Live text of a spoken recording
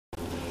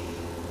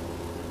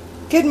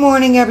Good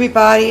morning,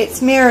 everybody.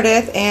 It's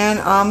Meredith, and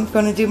I'm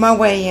going to do my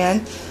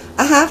weigh-in.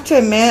 I have to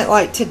admit,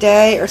 like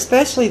today, or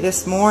especially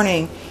this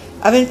morning,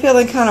 I've been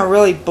feeling kind of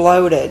really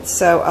bloated,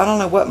 so I don't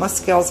know what my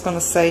scale's going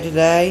to say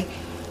today.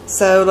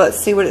 So let's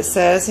see what it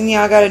says. And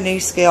yeah, I got a new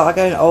scale. I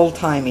got an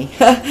old-timey.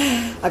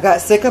 I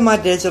got sick of my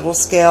digital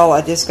scale.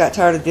 I just got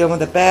tired of dealing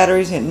with the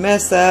batteries and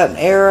mess up and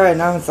error,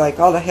 and I was like,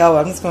 oh the hell,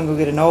 I'm just going to go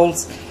get an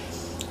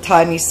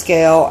old-timey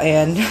scale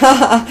and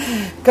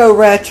go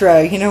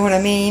retro, you know what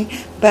I mean?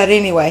 But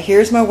anyway,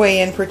 here's my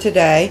weigh-in for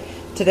today.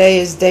 Today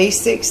is day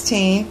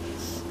 16,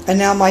 and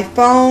now my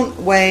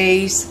phone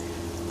weighs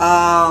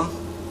it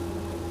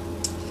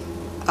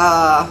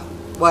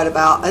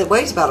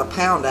weighs about a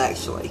pound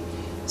actually.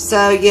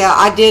 So yeah,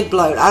 I did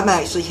bloat. I'm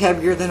actually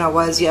heavier than I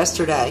was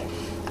yesterday.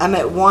 I'm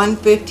at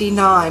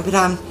 159, but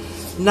I'm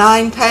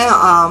 9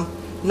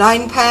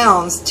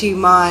 pounds to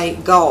my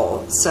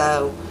goal.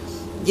 So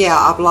yeah,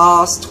 I've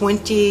lost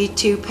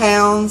 22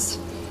 pounds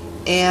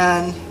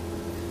and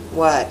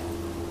what?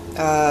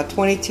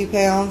 22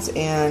 pounds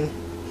in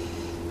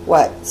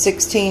what,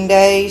 16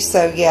 days.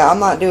 So yeah, I'm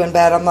not doing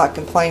bad. I'm not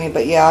complaining,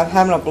 but yeah, I'm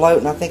having a bloat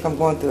and I think I'm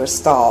going through a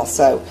stall.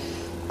 So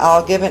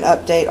I'll give an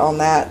update on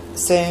that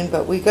soon,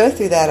 but we go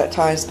through that at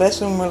times,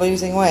 especially when we're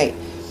losing weight.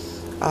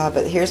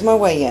 But here's my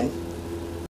weigh-in.